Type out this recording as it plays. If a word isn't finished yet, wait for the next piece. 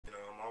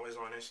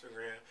on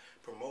Instagram,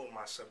 promoting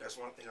myself. That's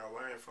one thing I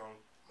learned from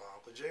my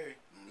Uncle Jerry.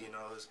 You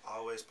know, is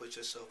always put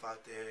yourself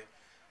out there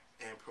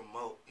and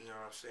promote. You know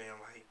what I'm saying?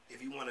 Like,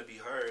 if you want to be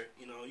heard,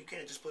 you know, you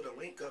can't just put a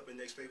link up and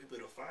expect people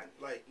to find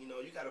it. Like, you know,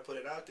 you got to put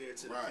it out there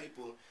to the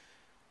people.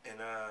 And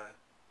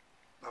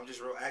I'm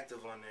just real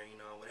active on there, you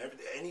know. Whenever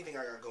anything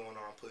I got going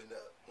on, I'm putting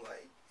up.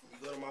 Like, you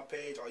go to my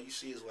page, all you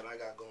see is what I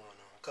got going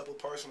on. A couple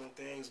personal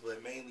things,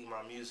 but mainly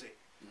my music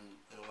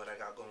and what I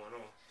got going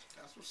on.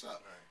 That's what's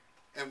up.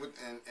 Right.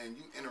 And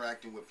you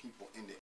interacting with people in the